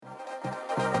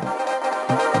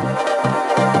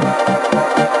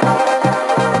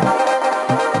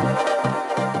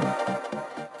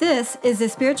This is the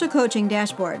Spiritual Coaching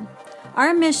Dashboard.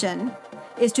 Our mission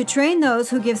is to train those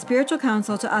who give spiritual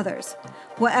counsel to others.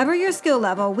 Whatever your skill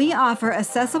level, we offer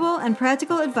accessible and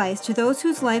practical advice to those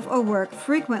whose life or work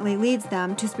frequently leads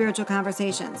them to spiritual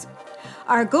conversations.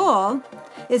 Our goal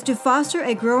is to foster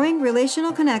a growing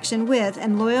relational connection with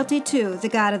and loyalty to the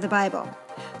God of the Bible.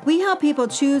 We help people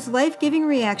choose life-giving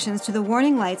reactions to the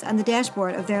warning lights on the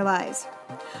dashboard of their lives.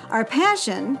 Our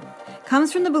passion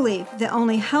comes from the belief that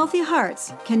only healthy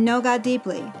hearts can know God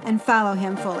deeply and follow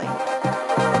Him fully.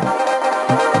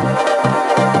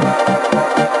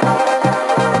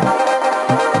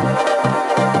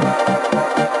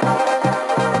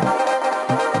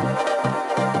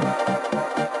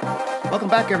 Welcome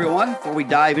back, everyone. Before we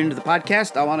dive into the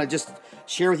podcast, I want to just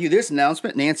share with you this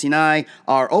announcement. Nancy and I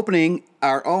are opening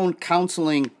our own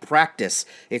counseling practice.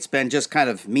 It's been just kind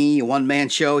of me, a one-man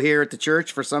show here at the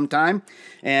church for some time,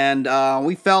 and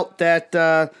we felt that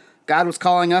God was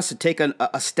calling us to take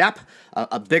a step,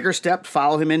 a bigger step,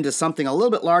 follow Him into something a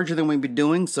little bit larger than we've been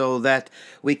doing so that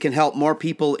we can help more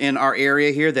people in our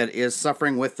area here that is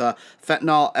suffering with the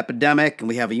fentanyl epidemic, and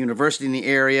we have a university in the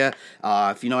area.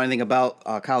 If you know anything about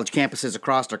college campuses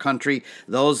across our country,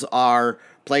 those are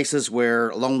places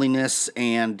where loneliness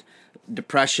and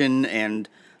depression and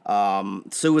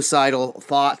suicidal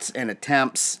thoughts and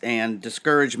attempts and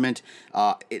discouragement,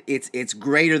 it's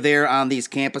greater there on these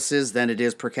campuses than it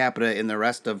is per capita in the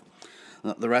rest of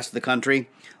the country.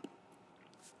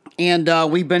 And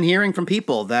we've been hearing from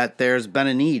people that there's been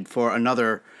a need for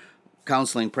another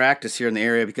counseling practice here in the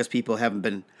area because people haven't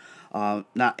been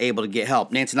not able to get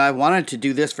help. Nancy and I wanted to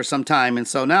do this for some time, and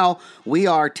so now we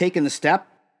are taking the step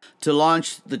to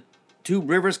launch the Two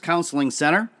Rivers Counseling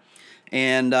Center.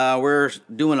 And we're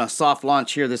doing a soft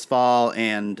launch here this fall,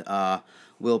 and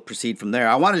we'll proceed from there.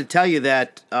 I wanted to tell you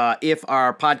that if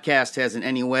our podcast has in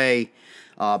any way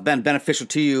been beneficial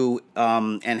to you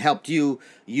and helped you,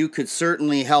 you could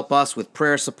certainly help us with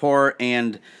prayer support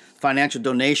and financial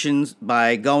donations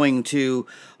by going to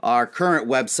our current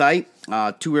website,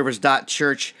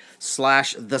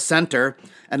 tworivers.church/thecenter.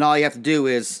 And all you have to do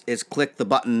is click the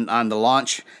button on the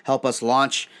launch, help us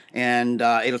launch, and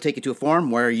it'll take you to a form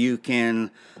where you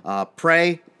can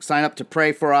pray, sign up to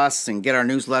pray for us, and get our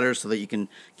newsletters so that you can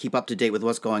keep up to date with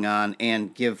what's going on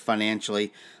and give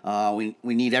financially. We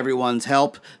need everyone's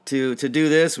help to do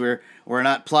this. We're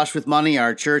not plush with money.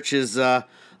 Our church doesn't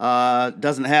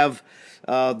have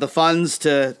the funds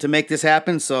to make this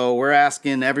happen, so we're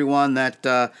asking everyone that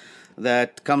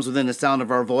comes within the sound of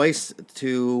our voice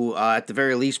to, at the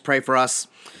very least, pray for us.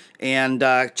 And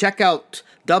check out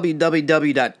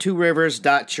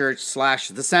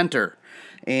www.tworivers.church/thecenter.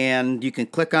 And you can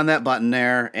click on that button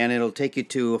there, and it'll take you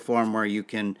to a form where you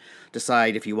can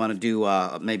decide if you want to do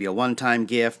maybe a one-time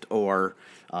gift or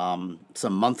some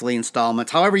monthly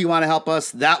installments. However you want to help us,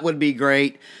 that would be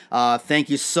great. Thank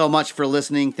you so much for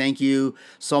listening. Thank you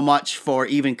so much for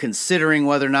even considering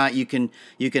whether or not you can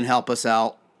help us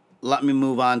out. Let me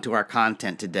move on to our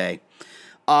content today.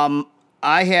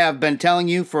 I have been telling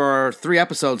you for 3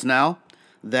 episodes now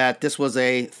that this was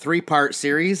a 3-part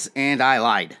series, and I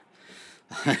lied.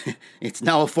 It's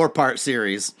now a 4-part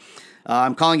series.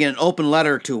 I'm calling it an open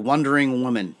letter to wondering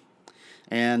women.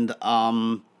 And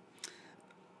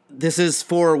this is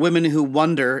for women who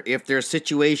wonder if their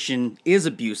situation is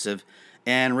abusive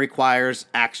and requires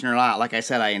action or not. Like I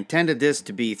said, I intended this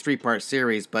to be a 3-part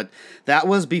series, but that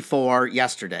was before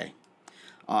yesterday.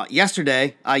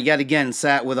 Yesterday, I yet again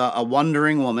sat with a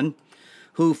wondering woman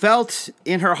who felt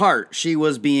in her heart she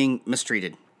was being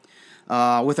mistreated.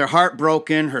 With her heart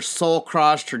broken, her soul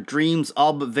crushed, her dreams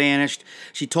all but vanished,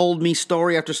 she told me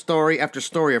story after story after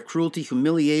story of cruelty,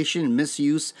 humiliation,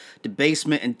 misuse,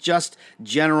 debasement, and just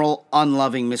general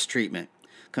unloving mistreatment.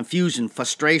 Confusion,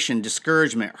 frustration,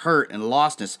 discouragement, hurt, and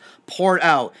lostness poured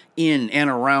out in and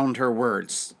around her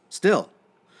words. Still,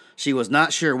 she was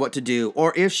not sure what to do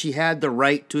or if she had the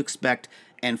right to expect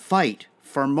and fight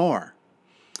for more.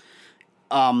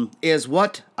 Is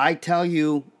what I tell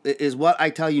you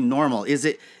normal? Is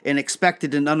it an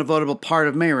expected and unavoidable part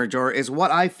of marriage? Or is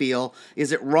what I feel,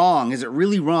 is it wrong? Is it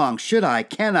really wrong?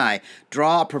 Can I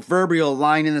draw a proverbial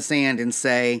line in the sand and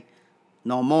say,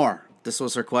 no more? This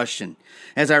was her question.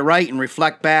 As I write and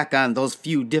reflect back on those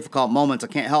few difficult moments, I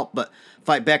can't help but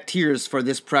fight back tears for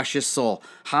this precious soul.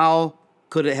 How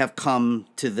could it have come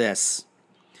to this?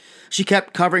 She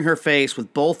kept covering her face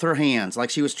with both her hands like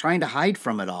she was trying to hide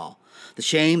from it all. The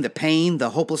shame, the pain,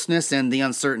 the hopelessness, and the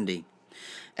uncertainty.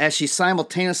 As she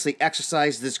simultaneously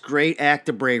exercised this great act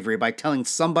of bravery by telling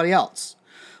somebody else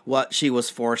what she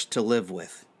was forced to live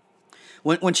with.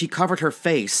 When she covered her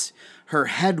face, her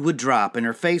head would drop and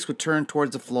her face would turn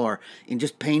towards the floor in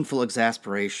just painful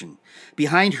exasperation.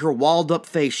 Behind her walled-up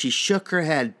face, she shook her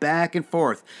head back and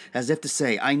forth as if to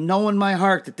say, I know in my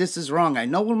heart that this is wrong. I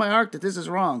know in my heart that this is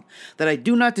wrong, that I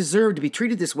do not deserve to be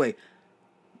treated this way.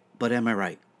 But am I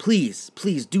right? Please,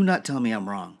 please do not tell me I'm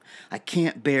wrong. I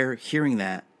can't bear hearing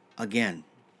that again.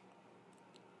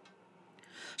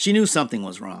 She knew something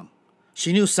was wrong.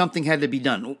 She knew something had to be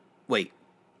done. Wait,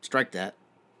 strike that.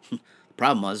 The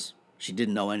problem was, she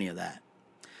didn't know any of that.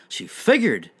 She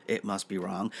figured it must be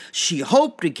wrong. She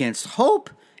hoped against hope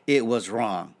it was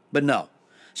wrong. But no,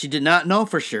 she did not know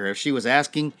for sure if she was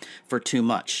asking for too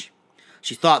much.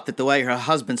 She thought that the way her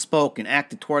husband spoke and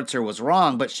acted towards her was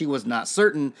wrong, but she was not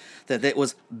certain that it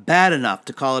was bad enough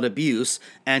to call it abuse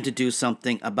and to do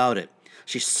something about it.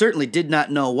 She certainly did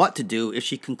not know what to do if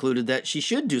she concluded that she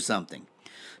should do something.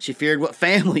 She feared what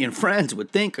family and friends would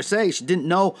think or say. She didn't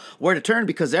know where to turn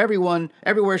because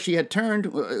everywhere she had turned,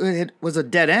 it was a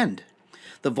dead end.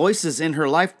 The voices in her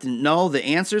life didn't know the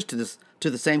answers to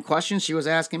the same questions she was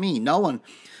asking me. No one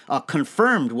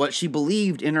confirmed what she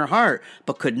believed in her heart,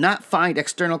 but could not find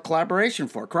external corroboration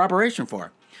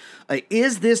for.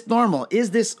 Is this normal?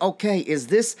 Is this okay? Is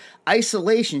this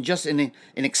isolation just an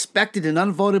expected and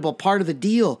unavoidable part of the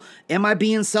deal? Am I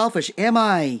being selfish? Am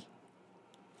I?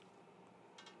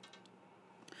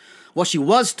 What she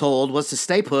was told was to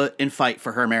stay put and fight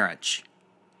for her marriage.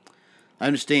 I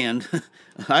understand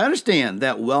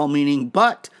that well-meaning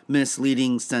but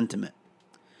misleading sentiment.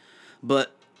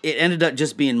 But it ended up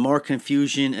just being more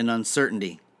confusion and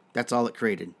uncertainty. That's all it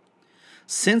created.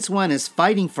 Since when is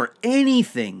fighting for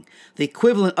anything the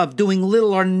equivalent of doing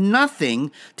little or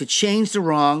nothing to change the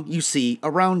wrong you see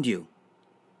around you?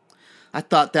 I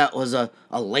thought that was a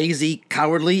lazy,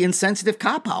 cowardly, insensitive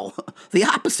cop-out. The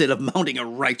opposite of mounting a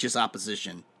righteous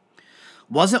opposition.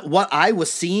 Wasn't what I was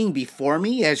seeing before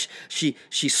me as she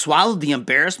swallowed the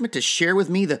embarrassment to share with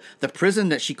me the prison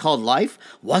that she called life?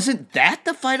 Wasn't that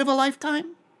the fight of a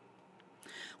lifetime?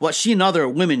 What she and other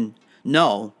women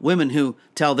know, women who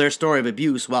tell their story of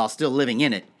abuse while still living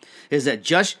in it, is that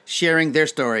just sharing their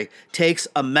story takes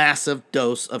a massive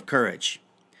dose of courage.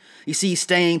 You see,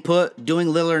 staying put, doing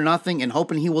little or nothing, and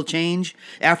hoping he will change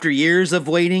after years of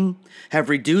waiting have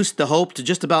reduced the hope to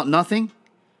just about nothing.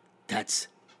 That's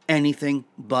anything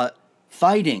but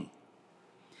fighting.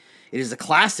 It is a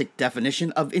classic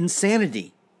definition of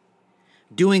insanity.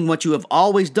 Doing what you have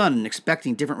always done and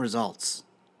expecting different results.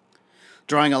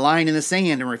 Drawing a line in the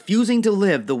sand and refusing to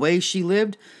live the way she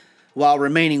lived while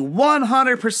remaining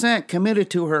 100% committed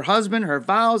to her husband, her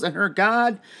vows, and her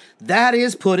God, that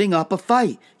is putting up a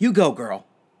fight. You go, girl.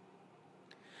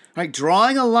 Right,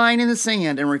 drawing a line in the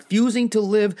sand and refusing to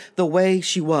live the way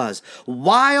she was,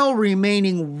 while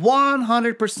remaining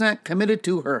 100% committed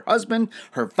to her husband,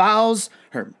 her vows,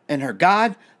 and her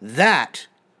God, that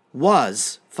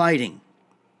was fighting.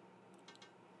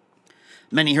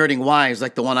 Many hurting wives,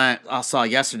 like the one I saw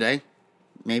yesterday,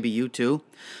 maybe you too,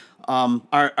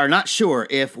 are not sure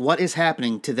if what is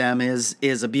happening to them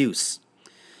is abuse.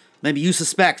 Maybe you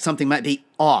suspect something might be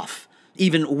off,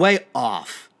 even way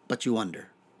off, but you wonder.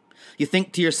 You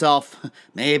think to yourself,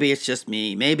 maybe it's just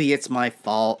me, maybe it's my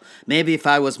fault, maybe if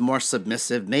I was more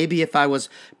submissive, maybe if I was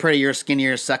prettier,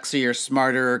 skinnier, sexier,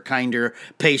 smarter, kinder,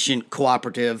 patient,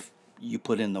 cooperative, you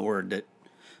put in the word that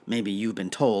maybe you've been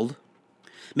told.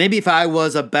 Maybe if I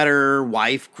was a better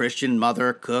wife, Christian,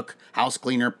 mother, cook, house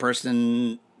cleaner,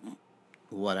 person,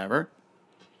 whatever.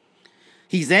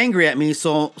 He's angry at me,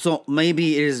 so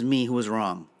maybe it is me who is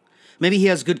wrong. Maybe he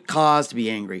has good cause to be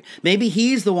angry. Maybe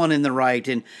he's the one in the right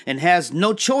and has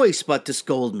no choice but to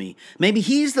scold me. Maybe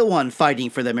he's the one fighting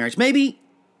for the marriage. Maybe...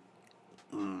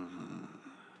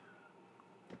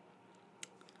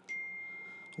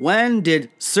 When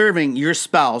did serving your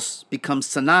spouse become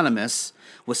synonymous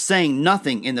with saying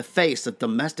nothing in the face of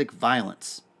domestic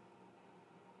violence?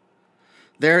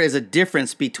 There is a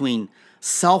difference between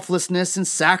selflessness and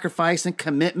sacrifice and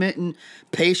commitment and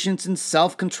patience and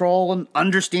self-control and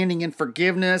understanding and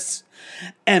forgiveness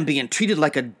and being treated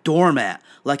like a doormat,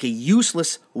 like a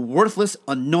useless, worthless,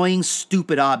 annoying,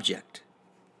 stupid object.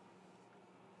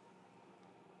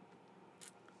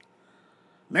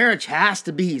 Marriage has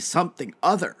to be something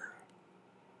other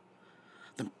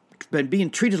than being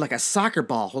treated like a soccer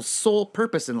ball whose sole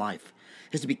purpose in life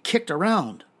is to be kicked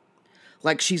around.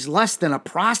 Like she's less than a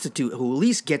prostitute who at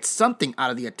least gets something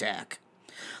out of the attack.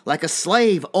 Like a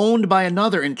slave owned by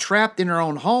another and trapped in her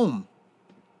own home.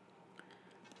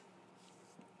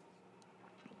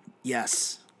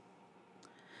 Yes,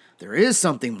 there is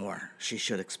something more she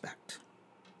should expect.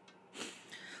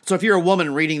 So if you're a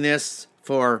woman reading this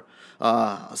for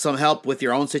some help with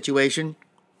your own situation,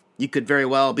 You could very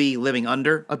well be living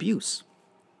under abuse.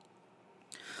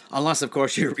 Unless, of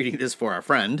course, you're reading this for a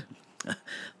friend.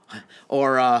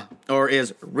 or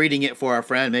is reading it for a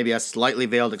friend maybe a slightly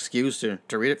veiled excuse to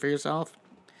read it for yourself?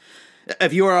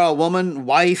 If you are a woman,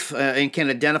 wife, and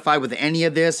can identify with any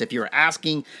of this, if you're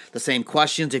asking the same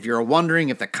questions, if you're wondering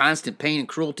if the constant pain and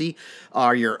cruelty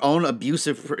are your own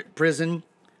abusive prison,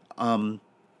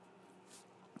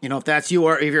 if that's you,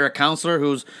 or if you're a counselor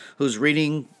who's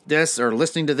reading this or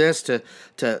listening to this to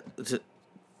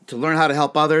learn how to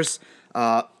help others,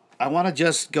 I want to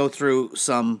just go through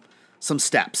some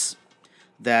steps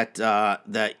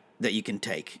that you can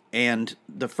take. And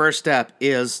the first step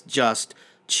is just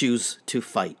choose to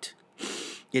fight.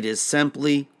 It is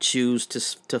simply choose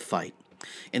to fight.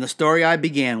 In the story I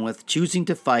began with, choosing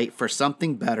to fight for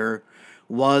something better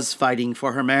was fighting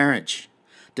for her marriage.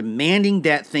 Demanding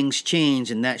that things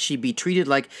change and that she be treated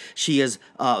like she is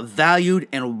valued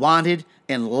and wanted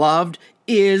and loved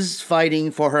is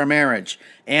fighting for her marriage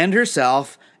and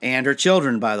herself and her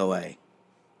children, by the way.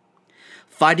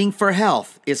 Fighting for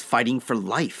health is fighting for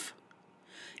life.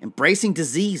 Embracing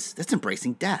disease, that's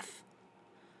embracing death.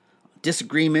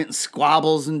 Disagreement and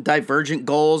squabbles and divergent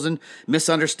goals and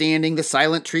misunderstanding, the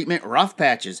silent treatment, rough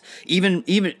patches, even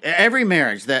every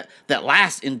marriage that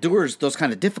lasts endures those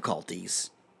kind of difficulties.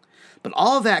 But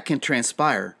all of that can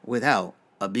transpire without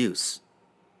abuse.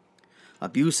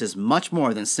 Abuse is much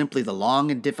more than simply the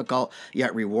long and difficult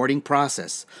yet rewarding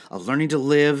process of learning to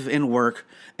live and work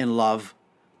and love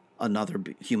another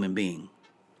human being.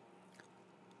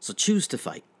 So choose to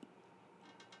fight.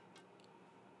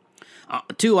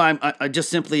 Two,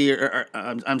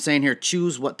 I'm saying here,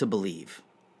 choose what to believe.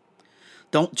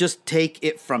 Don't just take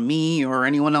it from me or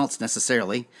anyone else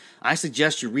necessarily. I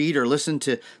suggest you read or listen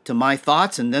to my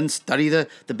thoughts and then study the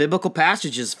biblical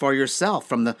passages for yourself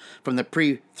from the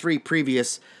three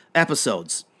previous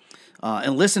episodes.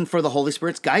 And listen for the Holy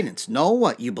Spirit's guidance. Know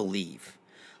what you believe.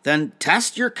 Then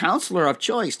test your counselor of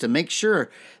choice to make sure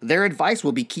their advice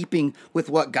will be keeping with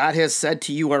what God has said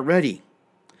to you already.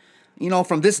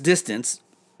 From this distance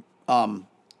from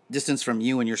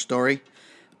you and your story,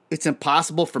 it's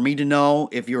impossible for me to know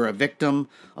if you're a victim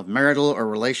of marital or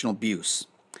relational abuse.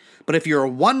 But if you're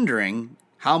wondering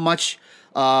how much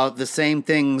the same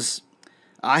things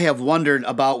I have wondered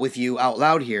about with you out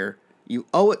loud here, you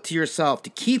owe it to yourself to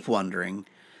keep wondering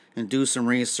and do some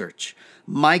research.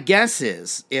 My guess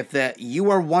is if that you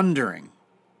are wondering,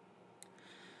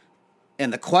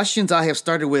 and the questions I have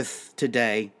started with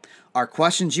today are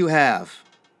questions you're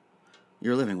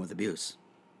living with abuse.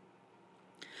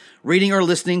 Reading or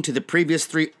listening to the previous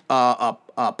three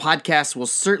podcasts will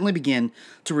certainly begin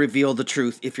to reveal the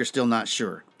truth if you're still not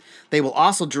sure. They will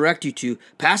also direct you to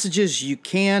passages you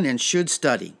can and should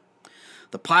study.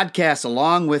 The podcast,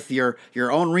 along with your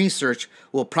own research,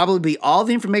 will probably be all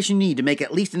the information you need to make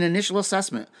at least an initial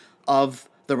assessment of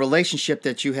the relationship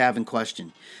that you have in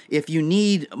question. If you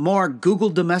need more, Google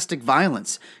domestic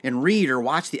violence and read or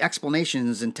watch the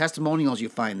explanations and testimonials you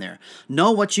find there.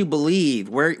 Know what you believe,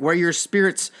 where your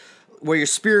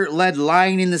spirit-led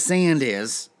line in the sand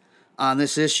is on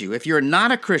this issue. If you're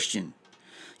not a Christian,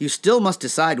 you still must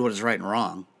decide what is right and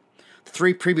wrong. The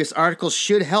 3 previous articles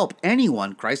should help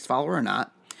anyone, Christ follower or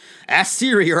not. Ask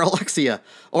Siri or Alexia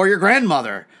or your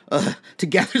grandmother to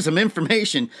gather some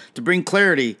information to bring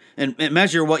clarity and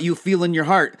measure what you feel in your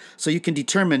heart so you can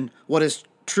determine what is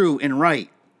true and right.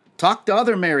 Talk to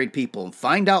other married people and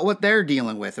find out what they're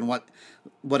dealing with and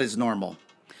what is normal.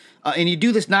 And you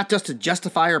do this not just to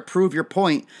justify or prove your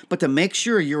point, but to make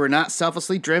sure you are not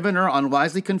selfishly driven or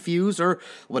unwisely confused or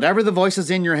whatever the voices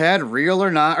in your head, real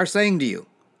or not, are saying to you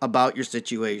about your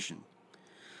situation.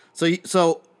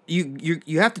 So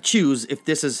you have to choose if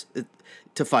this is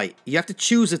to fight. You have to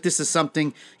choose if this is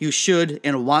something you should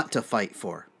and want to fight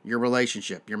for, your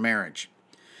relationship, your marriage.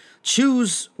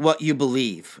 Choose what you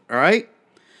believe, all right?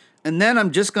 And then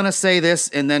I'm just going to say this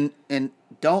and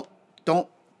don't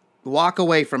walk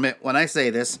away from it when I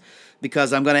say this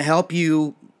because I'm going to help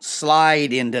you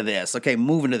slide into this. Okay,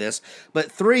 move into this.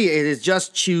 But 3, it is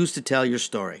just choose to tell your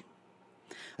story.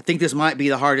 I think this might be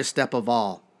the hardest step of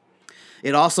all.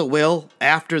 It also will,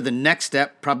 after the next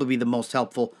step, probably be the most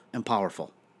helpful and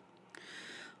powerful.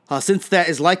 Since that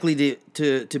is likely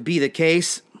to be the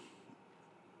case,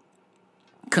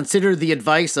 consider the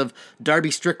advice of Darby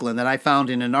Strickland that I found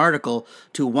in an article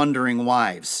to Wondering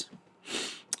Wives.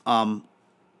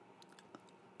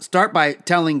 Start by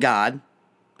telling God.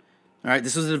 All right,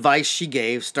 this is advice she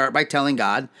gave. Start by telling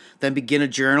God. Then begin a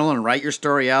journal and write your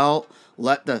story out.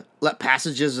 Let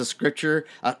passages of Scripture,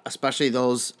 especially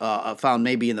those found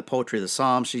maybe in the poetry of the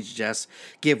Psalms, she suggests,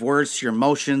 give words to your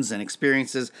emotions and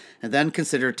experiences, and then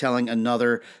consider telling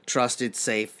another trusted,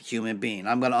 safe human being.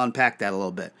 I'm going to unpack that a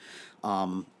little bit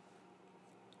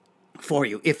for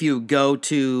you. If you go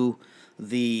to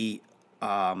the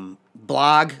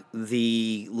blog,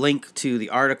 the link to the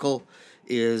article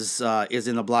is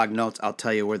in the blog notes. I'll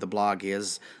tell you where the blog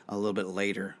is a little bit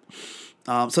later.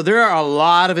 So there are a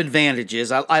lot of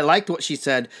advantages. I liked what she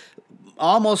said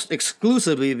almost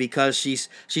exclusively because she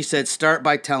said start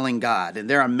by telling God. And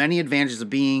there are many advantages of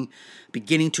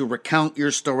beginning to recount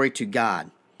your story to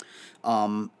God.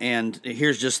 And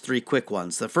here's just 3 quick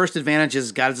ones. The first advantage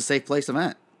is God is a safe place to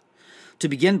vent. To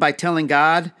begin by telling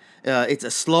God, it's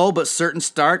a slow but certain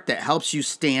start that helps you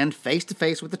stand face to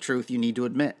face with the truth you need to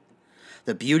admit.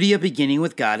 The beauty of beginning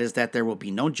with God is that there will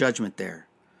be no judgment there,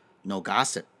 no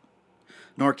gossip,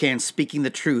 nor can speaking the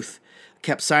truth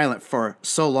kept silent for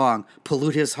so long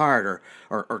pollute his heart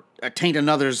or taint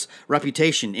another's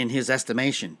reputation in his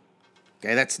estimation.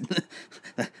 Okay, that's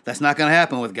not going to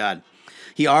happen with God.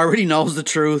 He already knows the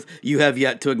truth you have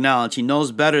yet to acknowledge. He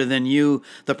knows better than you,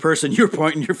 the person you're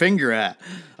pointing your finger at.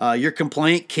 Your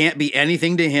complaint can't be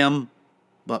anything to him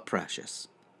but precious.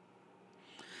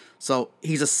 So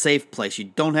he's a safe place.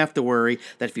 You don't have to worry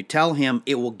that if you tell him,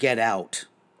 it will get out.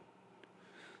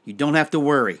 You don't have to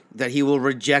worry that he will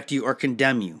reject you or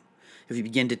condemn you. If you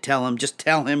begin to tell him, just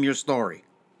tell him your story.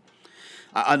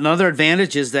 Another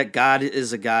advantage is that God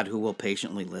is a God who will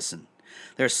patiently listen.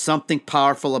 There's something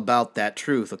powerful about that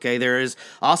truth, okay? There is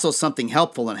also something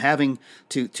helpful in having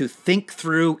to think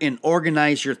through and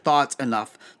organize your thoughts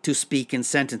enough to speak in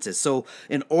sentences. So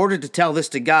in order to tell this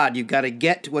to God, you've got to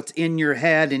get to what's in your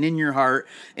head and in your heart.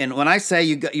 And when I say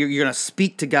you're going to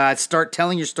speak to God, start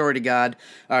telling your story to God,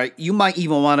 you might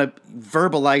even want to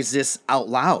verbalize this out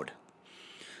loud.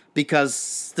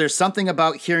 Because there's something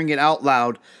about hearing it out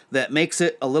loud that makes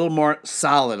it a little more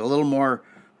solid, a little more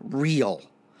real.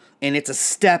 And it's a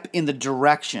step in the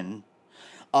direction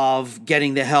of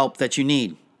getting the help that you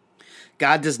need.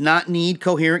 God does not need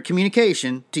coherent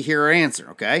communication to hear or answer,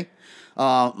 okay?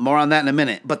 More on that in a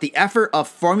minute. But the effort of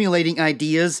formulating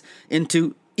ideas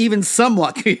into even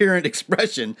somewhat coherent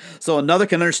expression so another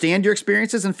can understand your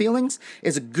experiences and feelings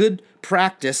is a good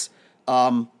practice.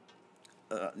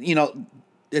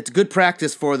 It's good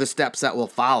practice for the steps that will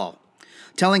follow.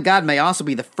 Telling God may also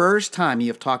be the first time you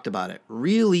have talked about it,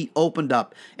 really opened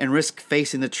up and risk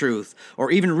facing the truth,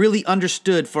 or even really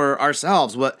understood for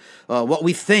ourselves what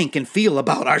we think and feel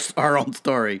about our own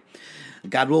story.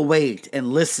 God will wait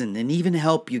and listen and even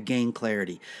help you gain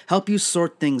clarity, help you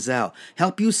sort things out,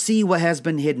 help you see what has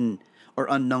been hidden or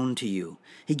unknown to you.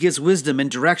 He gives wisdom and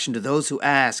direction to those who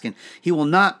ask, and he will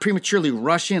not prematurely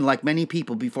rush in like many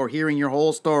people before hearing your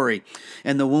whole story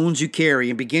and the wounds you carry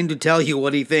and begin to tell you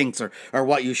what he thinks or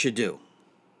what you should do.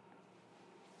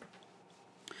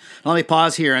 Let me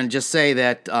pause here and just say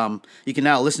that you can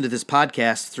now listen to this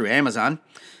podcast through Amazon.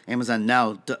 Amazon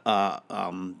now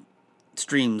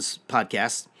streams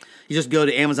podcasts. You just go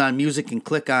to Amazon Music and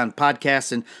click on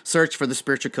podcasts and search for the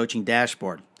Spiritual Coaching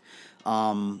Dashboard.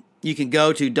 You can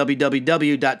go to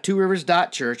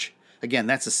www.tworivers.church. Again,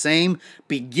 that's the same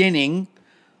beginning,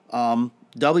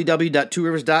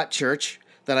 www.tworivers.church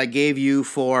that I gave you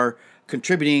for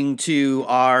contributing to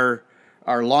our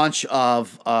launch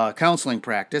of counseling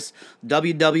practice,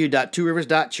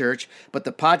 www.tworivers.church. But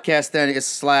the podcast then is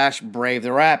 /Brave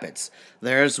the Rapids.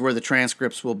 There's where the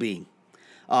transcripts will be.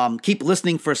 Keep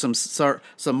listening for some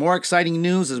more exciting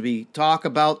news as we talk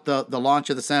about the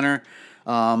launch of the center.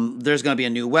 There's going to be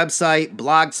a new website,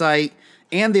 blog site,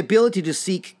 and the ability to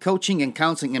seek coaching and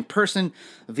counseling in person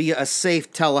via a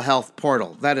safe telehealth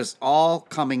portal. That is all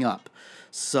coming up.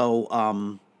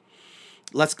 So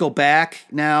let's go back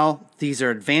now. These are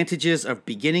advantages of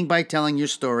beginning by telling your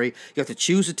story. You have to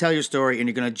choose to tell your story, and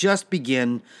you're going to just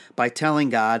begin by telling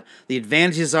God. The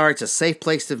advantages are it's a safe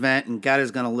place to vent, and God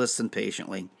is going to listen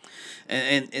patiently.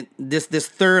 And this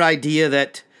third idea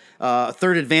that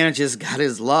third advantage is God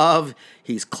is love.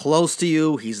 He's close to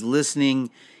you. He's listening,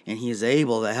 and he is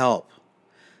able to help.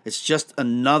 It's just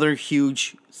another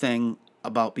huge thing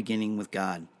about beginning with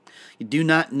God. You do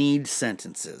not need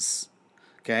sentences.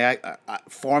 Okay,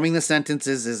 forming the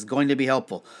sentences is going to be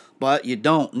helpful, but you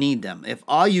don't need them. If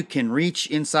all you can reach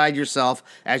inside yourself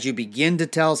as you begin to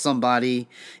tell somebody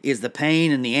is the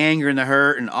pain and the anger and the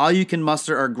hurt, and all you can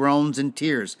muster are groans and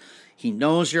tears, he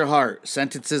knows your heart,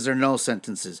 sentences or no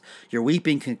sentences. Your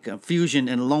weeping, confusion,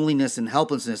 and loneliness and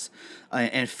helplessness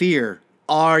and fear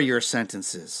are your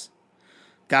sentences.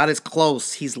 God is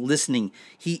close. He's listening.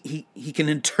 He can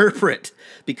interpret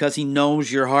because he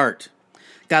knows your heart.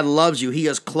 God loves you. He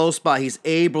is close by. He's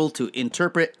able to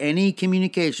interpret any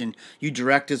communication you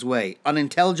direct his way,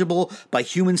 unintelligible by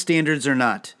human standards or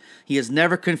not. He is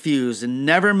never confused and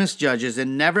never misjudges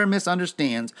and never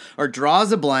misunderstands or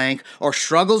draws a blank or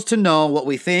struggles to know what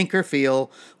we think or feel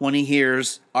when he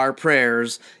hears our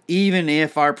prayers, even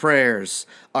if our prayers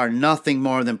are nothing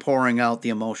more than pouring out the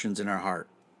emotions in our heart.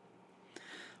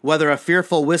 Whether a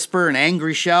fearful whisper, an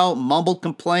angry shout, mumbled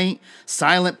complaint,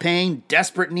 silent pain,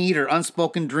 desperate need, or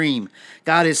unspoken dream,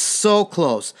 God is so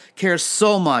close, cares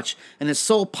so much, and is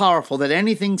so powerful that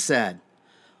anything said,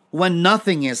 when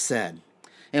nothing is said,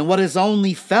 and what is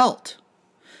only felt,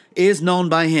 is known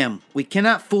by him. We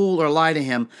cannot fool or lie to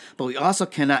him, but we also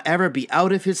cannot ever be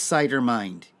out of his sight or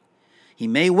mind. He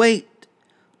may wait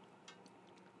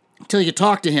till you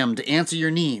talk to him to answer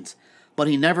your needs, but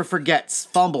he never forgets,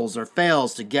 fumbles, or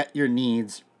fails to get your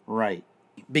needs right.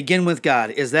 Begin with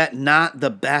God. Is that not the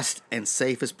best and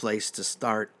safest place to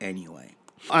start anyway?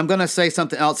 I'm going to say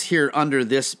something else here under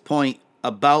this point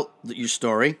about your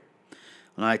story.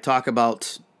 When I talk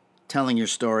about telling your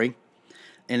story,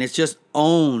 and it's just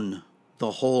own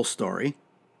the whole story.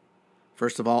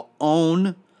 First of all,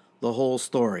 own the whole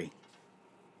story.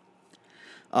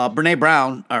 Brene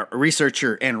Brown, a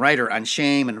researcher and writer on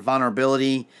shame and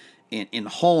vulnerability in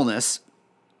wholeness,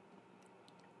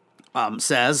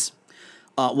 says,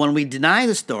 when we deny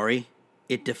the story,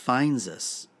 it defines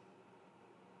us.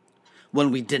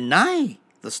 When we deny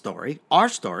the story, our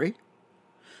story,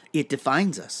 it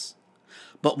defines us.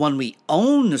 But when we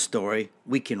own the story,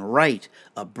 we can write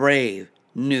a brave,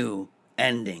 new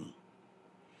ending.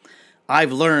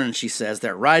 I've learned, she says,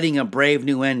 that writing a brave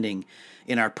new ending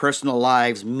in our personal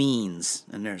lives means,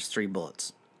 and there's 3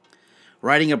 bullets.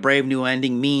 Writing a brave new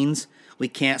ending means we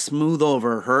can't smooth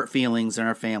over hurt feelings in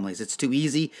our families. It's too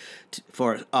easy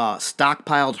for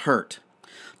stockpiled hurt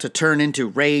to turn into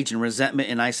rage and resentment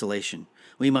and isolation.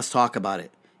 We must talk about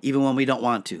it, even when we don't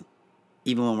want to,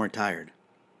 even when we're tired.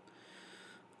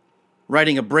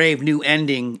 Writing a brave new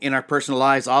ending in our personal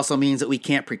lives also means that we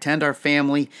can't pretend our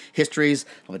family histories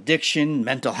of addiction,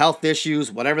 mental health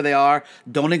issues, whatever they are,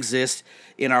 don't exist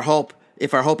in our hope.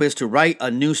 If our hope is to write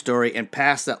a new story and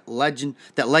pass that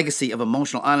legacy of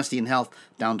emotional honesty and health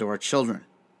down to our children.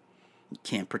 You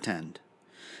can't pretend.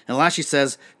 And last, she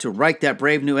says, to write that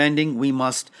brave new ending, we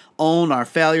must own our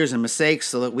failures and mistakes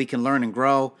so that we can learn and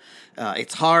grow.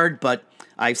 It's hard, but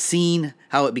I've seen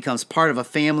how it becomes part of a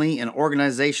family and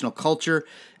organizational culture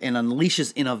and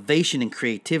unleashes innovation and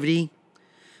creativity.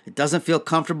 It doesn't feel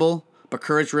comfortable, but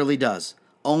courage really does.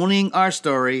 Owning our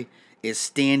story is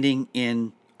standing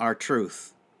in our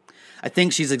truth. I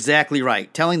think she's exactly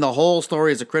right. Telling the whole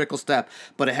story is a critical step,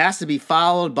 but it has to be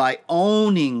followed by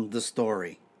owning the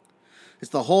story.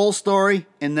 It's the whole story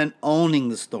and then owning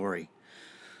the story.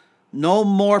 No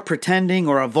more pretending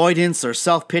or avoidance or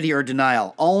self-pity or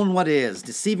denial. Own what is.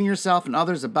 Deceiving yourself and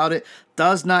others about it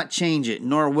does not change it,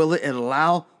 nor will it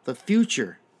allow the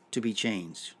future to be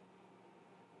changed.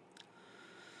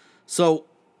 So,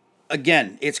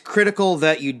 again, it's critical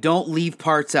that you don't leave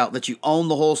parts out, that you own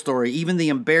the whole story, even the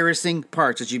embarrassing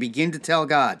parts that you begin to tell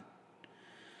God.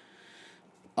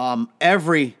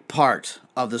 Every part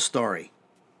of the story.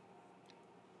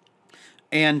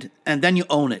 And then you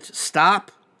own it.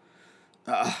 Stop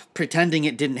pretending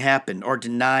it didn't happen, or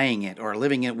denying it, or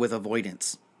living it with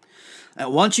avoidance.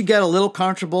 Once you get a little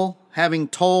comfortable having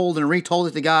told and retold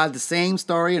it to God, the same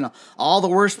story and all the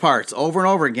worst parts over and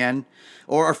over again,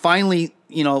 or finally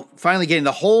getting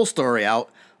the whole story out,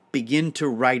 begin to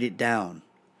write it down.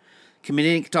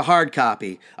 Committing to hard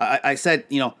copy. I said,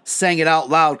 saying it out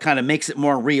loud kind of makes it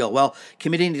more real. Well,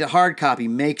 committing to hard copy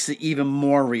makes it even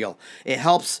more real. It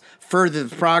helps further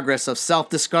the progress of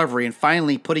self-discovery and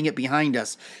finally putting it behind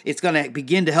us. It's going to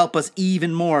begin to help us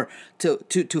even more.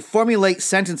 To formulate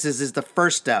sentences is the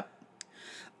first step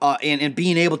in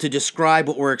being able to describe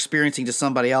what we're experiencing to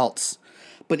somebody else.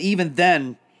 But even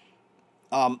then,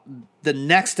 the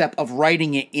next step of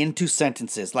writing it into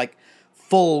sentences, like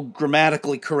full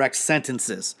grammatically correct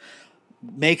sentences,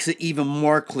 makes it even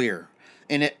more clear.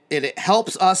 And it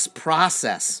helps us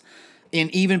process and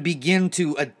even begin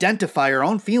to identify our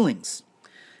own feelings.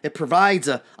 It provides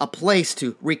a place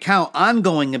to recount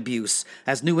ongoing abuse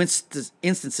as new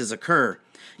instances occur,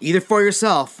 either for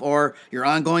yourself or your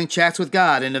ongoing chats with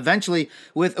God, and eventually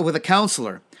with a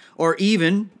counselor, or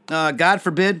even, God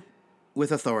forbid,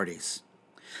 with authorities.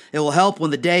 It will help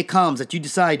when the day comes that you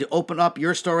decide to open up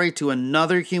your story to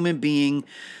another human being,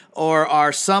 or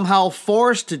are somehow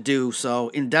forced to do so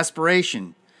in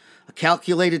desperation, a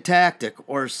calculated tactic,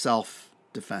 or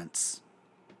self-defense.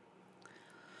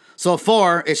 So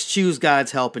 4, is choose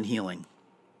God's help and healing.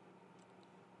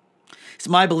 It's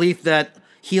my belief that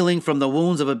healing from the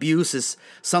wounds of abuse is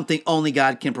something only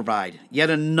God can provide.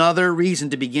 Yet another reason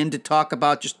to begin to talk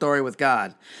about your story with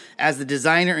God. As the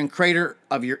designer and creator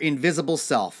of your invisible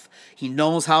self, He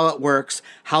knows how it works,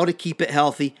 how to keep it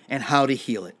healthy, and how to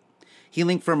heal it.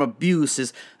 Healing from abuse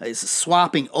is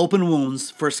swapping open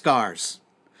wounds for scars.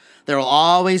 There will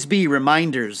always be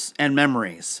reminders and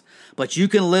memories, but you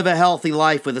can live a healthy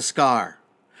life with a scar.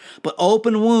 But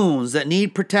open wounds that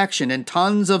need protection and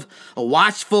tons of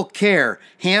watchful care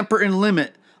hamper and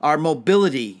limit our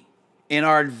mobility and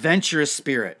our adventurous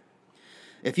spirit.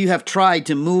 If you have tried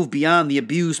to move beyond the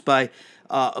abuse but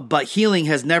healing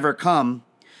has never come,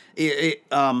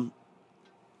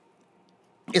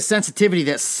 if sensitivity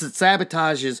that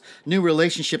sabotages new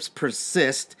relationships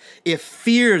persist, if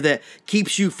fear that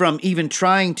keeps you from even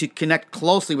trying to connect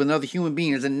closely with another human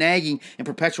being is a nagging and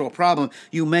perpetual problem,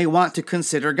 you may want to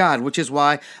consider God, which is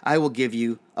why I will give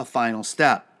you a final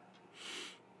step.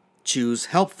 Choose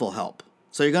helpful help.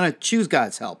 So you're going to choose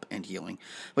God's help and healing,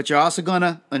 but you're also going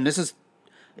to, and this is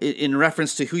in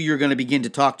reference to who you're going to begin to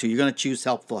talk to, you're going to choose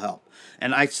helpful help.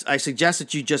 And I suggest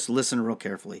that you just listen real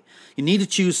carefully. You need to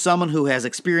choose someone who has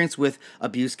experience with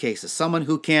abuse cases, someone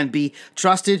who can be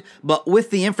trusted, but with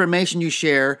the information you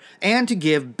share, and to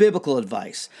give biblical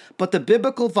advice. But the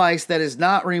biblical advice that is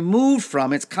not removed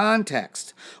from its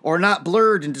context or not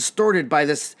blurred and distorted by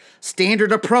this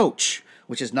standard approach,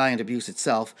 which is nigh unto abuse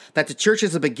itself, that the church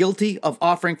has been guilty of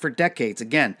offering for decades.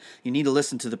 Again, you need to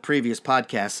listen to the previous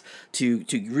podcasts to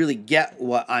really get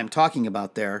what I'm talking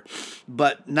about there.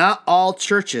 But not all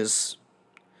churches,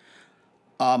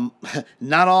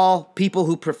 not all people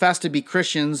who profess to be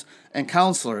Christians and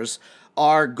counselors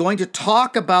are going to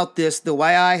talk about this the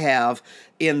way I have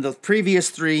in the previous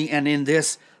 3 and in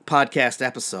this podcast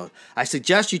episode. I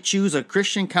suggest you choose a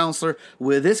Christian counselor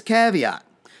with this caveat.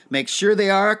 Make sure they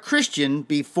are a Christian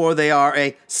before they are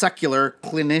a secular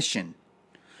clinician.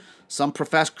 Some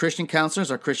professed Christian counselors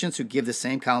are Christians who give the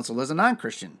same counsel as a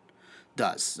non-Christian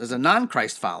does, as a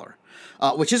non-Christ follower,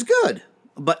 which is good,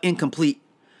 but incomplete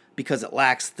because it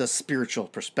lacks the spiritual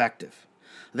perspective.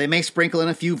 They may sprinkle in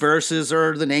a few verses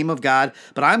or the name of God,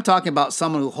 but I'm talking about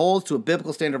someone who holds to a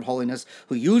biblical standard of holiness,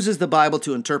 who uses the Bible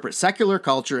to interpret secular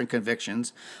culture and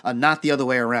convictions, not the other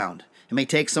way around. It may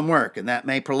take some work, and that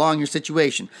may prolong your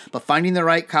situation, but finding the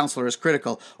right counselor is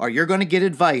critical, or you're going to get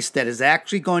advice that is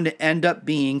actually going to end up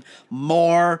being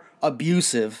more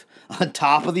abusive on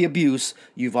top of the abuse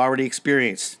you've already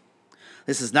experienced.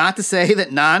 This is not to say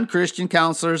that non-Christian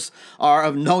counselors are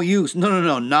of no use.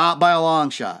 No, not by a long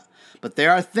shot. But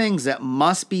there are things that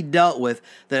must be dealt with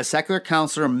that a secular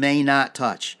counselor may not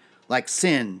touch, like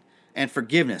sin and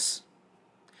forgiveness,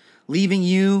 leaving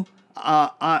you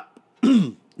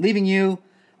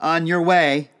on your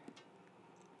way,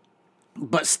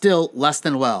 but still less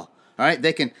than well. All right,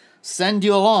 they can send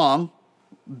you along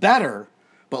better,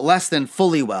 but less than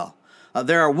fully well.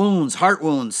 There are wounds, heart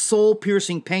wounds,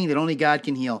 soul-piercing pain that only God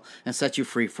can heal and set you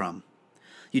free from.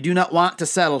 You do not want to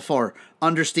settle for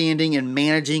understanding and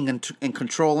managing and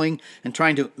controlling and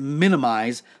trying to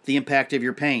minimize the impact of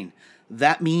your pain.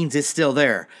 That means it's still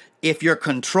there. If you're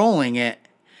controlling it,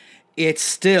 it's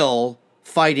still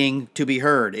fighting to be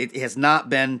heard. It has not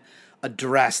been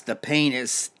addressed. The pain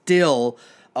is still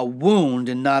a wound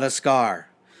and not a scar.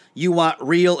 You want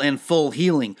real and full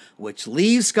healing, which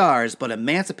leaves scars but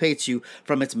emancipates you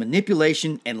from its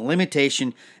manipulation and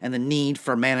limitation and the need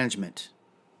for management.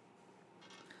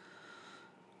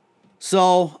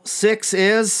 So 6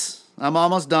 is, I'm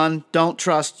almost done, don't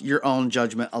trust your own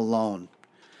judgment alone.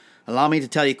 Allow me to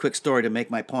tell you a quick story to make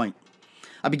my point.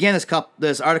 I began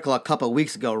this article a couple of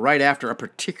weeks ago, right after a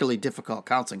particularly difficult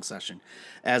counseling session,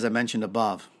 as I mentioned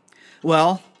above.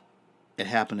 Well, it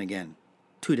happened again,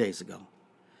 2 days ago.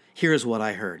 Here's what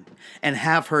I heard, and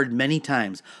have heard many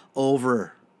times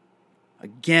over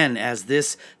again as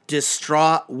this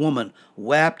distraught woman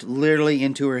wept literally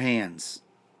into her hands.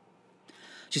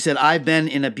 She said, I've been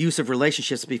in abusive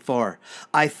relationships before.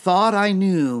 I thought I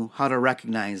knew how to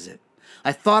recognize it.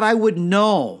 I thought I would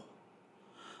know.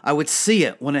 I would see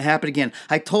it when it happened again.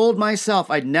 I told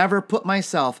myself I'd never put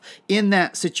myself in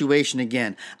that situation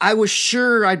again. I was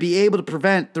sure I'd be able to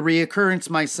prevent the reoccurrence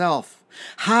myself.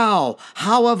 How?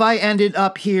 How have I ended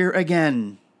up here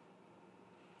again?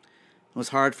 It was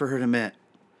hard for her to admit.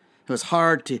 It was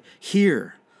hard to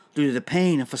hear due to the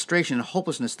pain and frustration and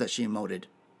hopelessness that she emoted.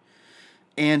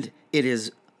 And it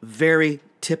is very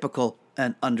typical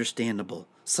and understandable,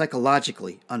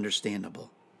 psychologically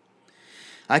understandable.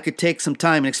 I could take some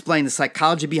time and explain the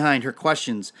psychology behind her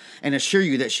questions and assure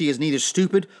you that she is neither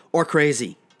stupid or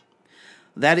crazy.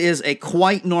 That is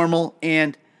quite normal,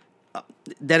 and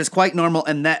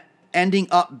that ending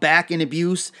up back in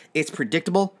abuse, it's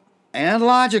predictable and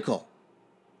logical.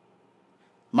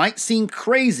 Might seem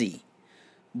crazy,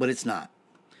 but it's not.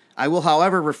 I will,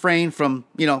 however, refrain from,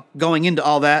 going into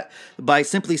all that by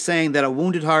simply saying that a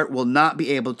wounded heart will not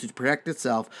be able to protect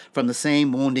itself from the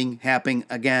same wounding happening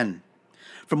again.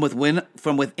 From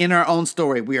within our own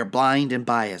story, we are blind and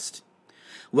biased.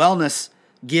 Wellness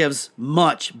gives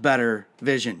much better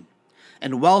vision.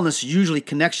 And wellness usually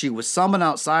connects you with someone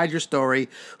outside your story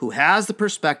who has the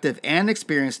perspective and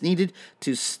experience needed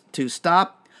to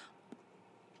stop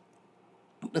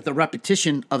the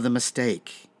repetition of the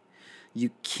mistake.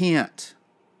 You can't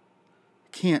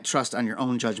trust on your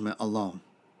own judgment alone.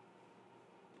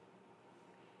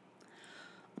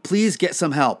 Please get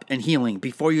some help and healing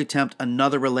before you attempt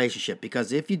another relationship,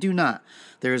 because if you do not,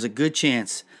 there is a good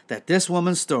chance that this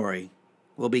woman's story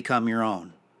will become your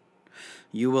own.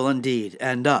 You will indeed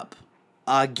end up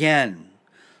again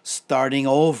starting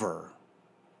over.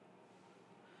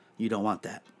 You don't want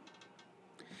that.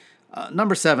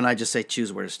 Number 7, I just say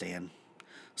choose where to stand.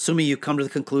 Assuming you come to the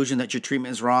conclusion that your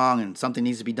treatment is wrong and something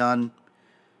needs to be done,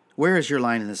 where is your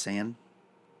line in the sand?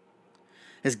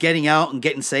 Is getting out and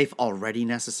getting safe already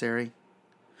necessary?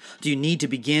 Do you need to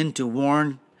begin to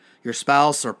warn your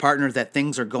spouse or partner that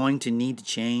things are going to need to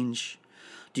change?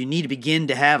 Do you need to begin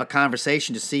to have a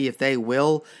conversation to see if they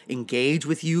will engage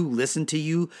with you, listen to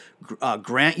you,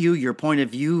 grant you your point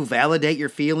of view, validate your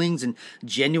feelings, and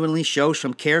genuinely show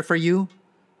some care for you?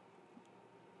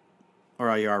 Or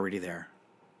are you already there?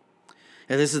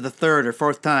 If this is the 3rd or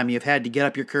 4th time you've had to get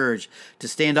up your courage to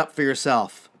stand up for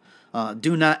yourself,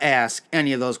 do not ask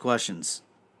any of those questions.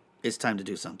 It's time to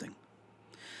do something.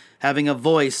 Having a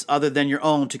voice other than your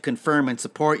own to confirm and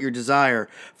support your desire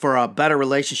for a better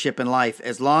relationship in life,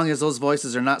 as long as those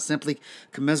voices are not simply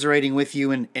commiserating with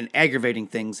you and aggravating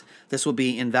things, this will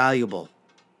be invaluable.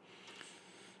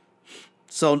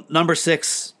 So number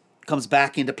 6 comes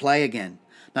back into play again.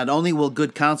 Not only will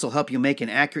good counsel help you make an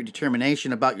accurate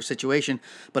determination about your situation,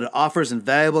 but it offers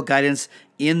invaluable guidance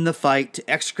in the fight to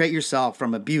extricate yourself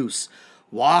from abuse.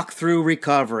 Walk through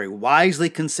recovery, wisely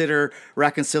consider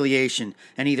reconciliation,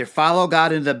 and either follow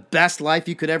God into the best life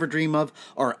you could ever dream of,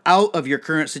 or out of your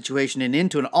current situation and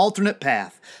into an alternate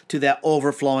path to that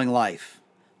overflowing life.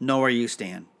 Know where you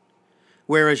stand.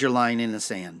 Where is your line in the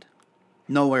sand?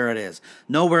 Know where it is.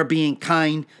 Know where being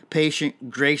kind, patient,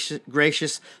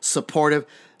 gracious, supportive,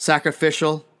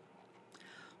 sacrificial,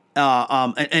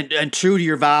 and true to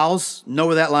your vows. Know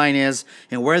where that line is,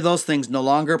 and where those things no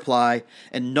longer apply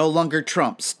and no longer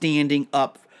trump standing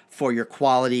up for your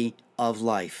quality of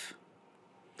life.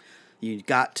 You've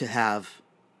got to have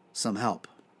some help.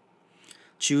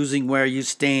 Choosing where you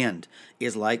stand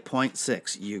is like point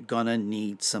 6. You're going to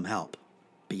need some help.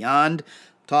 Beyond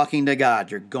talking to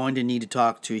God, you're going to need to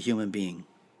talk to a human being.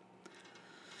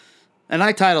 And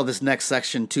I titled this next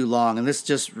section too long, and this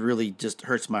just really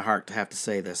hurts my heart to have to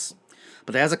say this.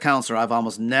 But as a counselor, I've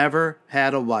almost never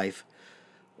had a wife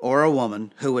or a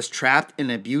woman who was trapped in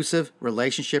an abusive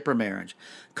relationship or marriage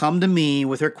come to me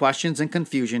with her questions and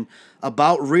confusion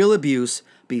about real abuse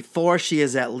before she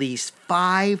is at least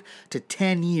 5 to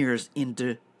 10 years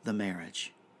into the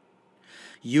marriage.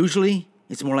 Usually,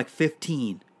 it's more like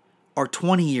 15 or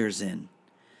 20 years in,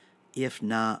 if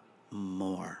not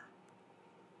more.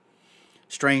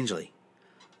 Strangely,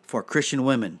 for Christian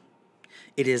women,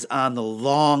 it is on the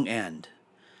long end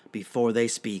before they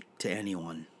speak to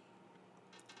anyone.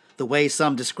 The way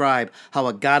some describe how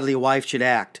a godly wife should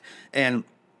act and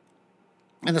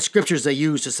the scriptures they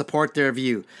use to support their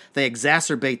view, they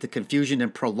exacerbate the confusion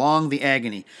and prolong the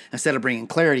agony instead of bringing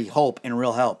clarity, hope, and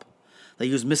real help. They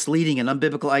use misleading and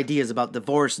unbiblical ideas about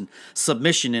divorce and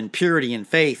submission and purity and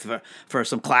faith for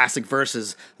some classic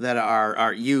verses that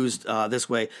are used this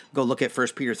way. Go look at 1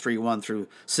 Peter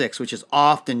 3:1-6, which is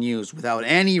often used without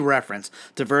any reference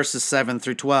to verses 7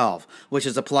 through 12, which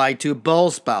is applied to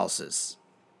both spouses.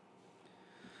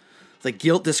 The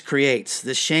guilt this creates,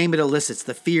 the shame it elicits,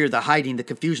 the fear, the hiding, the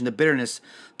confusion, the bitterness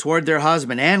toward their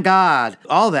husband and God,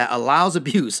 all that allows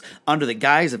abuse under the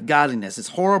guise of godliness. It's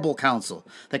horrible counsel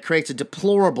that creates a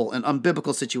deplorable and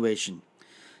unbiblical situation.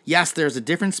 Yes, there's a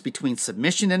difference between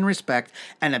submission and respect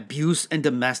and abuse and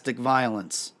domestic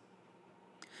violence.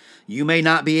 You may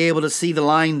not be able to see the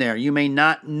line there. You may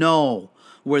not know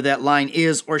where that line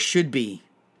is or should be.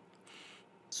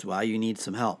 That's why you need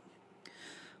some help.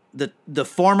 The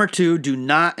former two do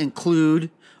not include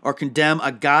or condemn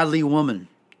a godly woman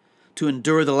to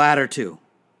endure the latter two.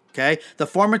 Okay? The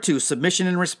former two, submission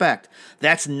and respect,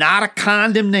 that's not a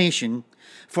condemnation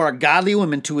for a godly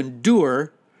woman to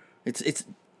endure it's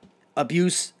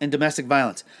abuse and domestic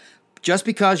violence. Just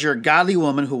because you're a godly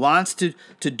woman who wants to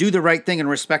do the right thing and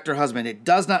respect her husband, it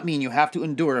does not mean you have to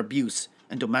endure abuse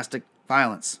and domestic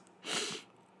violence.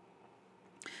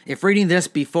 If reading this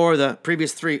before the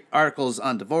previous 3 articles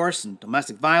on divorce and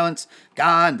domestic violence,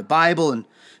 God, and the Bible, and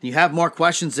you have more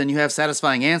questions than you have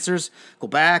satisfying answers, go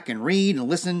back and read and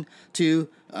listen to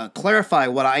clarify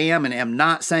what I am and am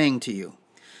not saying to you.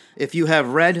 If you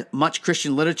have read much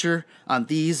Christian literature on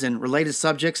these and related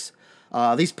subjects,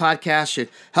 these podcasts should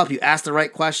help you ask the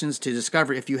right questions to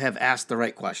discover if you have asked the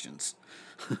right questions.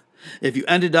 If you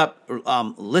ended up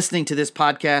listening to this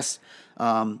podcast,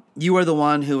 you are the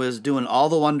one who is doing all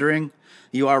the wondering.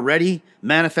 You are ready.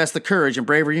 Manifest the courage and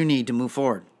bravery you need to move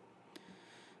forward.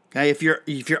 Okay, if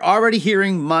you're already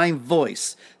hearing my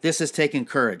voice, this has taken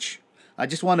courage. I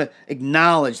just want to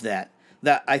acknowledge that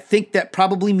I think that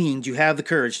probably means you have the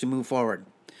courage to move forward.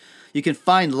 You can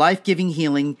find life-giving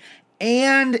healing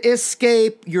and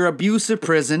escape your abusive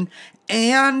prison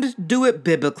and do it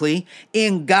biblically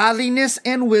in godliness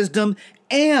and wisdom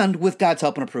and with God's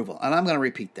help and approval. And I'm going to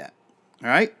repeat that. All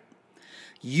right?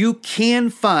 You can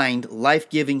find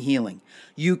life-giving healing.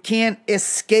 You can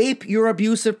escape your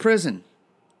abusive prison.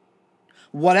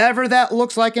 Whatever that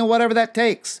looks like and whatever that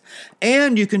takes.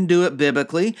 And you can do it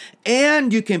biblically.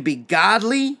 And you can be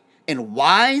godly and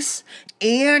wise.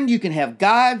 And you can have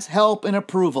God's help and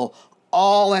approval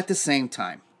all at the same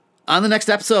time. On the next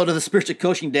episode of the Spiritual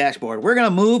Coaching Dashboard, we're going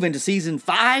to move into Season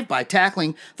 5 by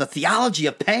tackling the theology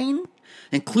of pain,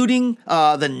 including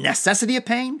the necessity of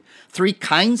pain, 3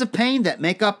 kinds of pain that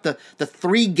make up the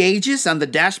 3 gauges on the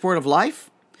dashboard of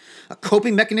life,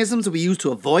 coping mechanisms that we use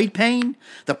to avoid pain,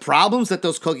 the problems that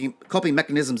those coping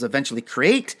mechanisms eventually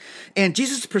create, and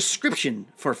Jesus' prescription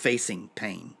for facing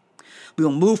pain. We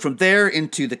will move from there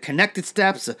into the connected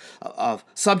steps of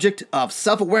subject of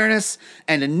self-awareness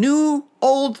and a new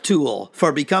old tool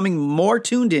for becoming more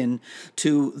tuned in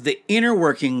to the inner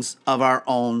workings of our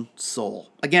own soul.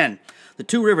 Again, the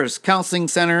Two Rivers Counseling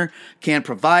Center can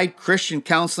provide Christian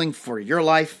counseling for your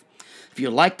life. If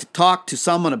you'd like to talk to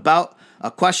someone about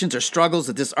questions or struggles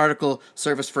that this article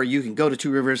serves for you, can go to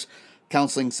Two Rivers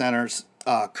Counseling Center's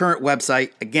current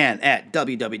website, again, at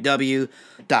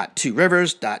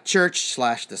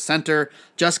www.tworivers.church/the-center.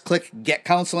 Just click Get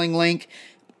Counseling link,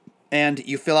 and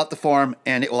you fill out the form,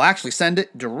 and it will actually send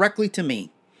it directly to me.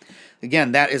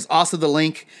 Again, that is also the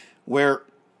link where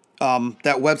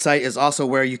that website is also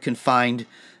where you can find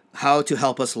how to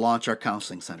help us launch our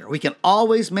counseling center. We can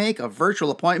always make a virtual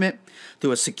appointment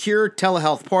through a secure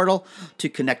telehealth portal to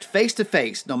connect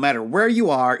face-to-face, no matter where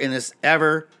you are in this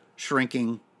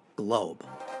ever-shrinking globe.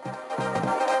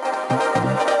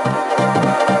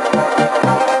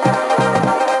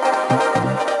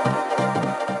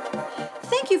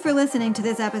 Thank you for listening to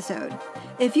this episode.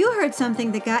 If you heard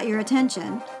something that got your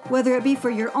attention, whether it be for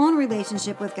your own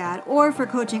relationship with God or for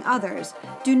coaching others,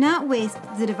 do not waste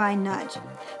the divine nudge.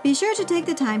 Be sure to take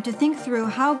the time to think through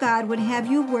how God would have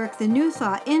you work the new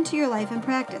thought into your life and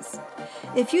practice.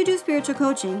 If you do spiritual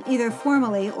coaching, either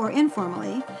formally or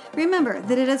informally, remember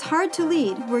that it is hard to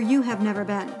lead where you have never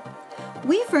been.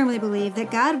 We firmly believe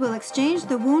that God will exchange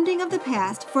the wounding of the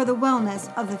past for the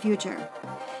wellness of the future.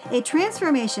 A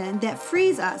transformation that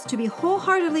frees us to be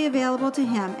wholeheartedly available to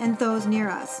Him and those near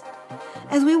us.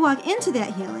 As we walk into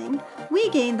that healing, we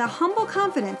gain the humble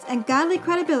confidence and godly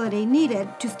credibility needed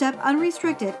to step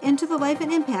unrestricted into the life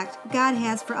and impact God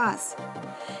has for us.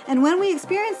 And when we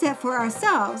experience that for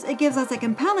ourselves, it gives us a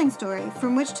compelling story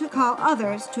from which to call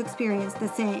others to experience the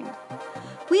same.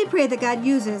 We pray that God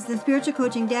uses the Spiritual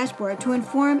Coaching Dashboard to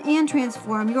inform and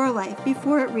transform your life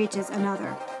before it reaches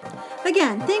another.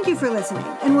 Again, thank you for listening,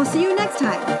 and we'll see you next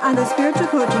time on the Spiritual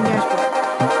Coaching Dashboard.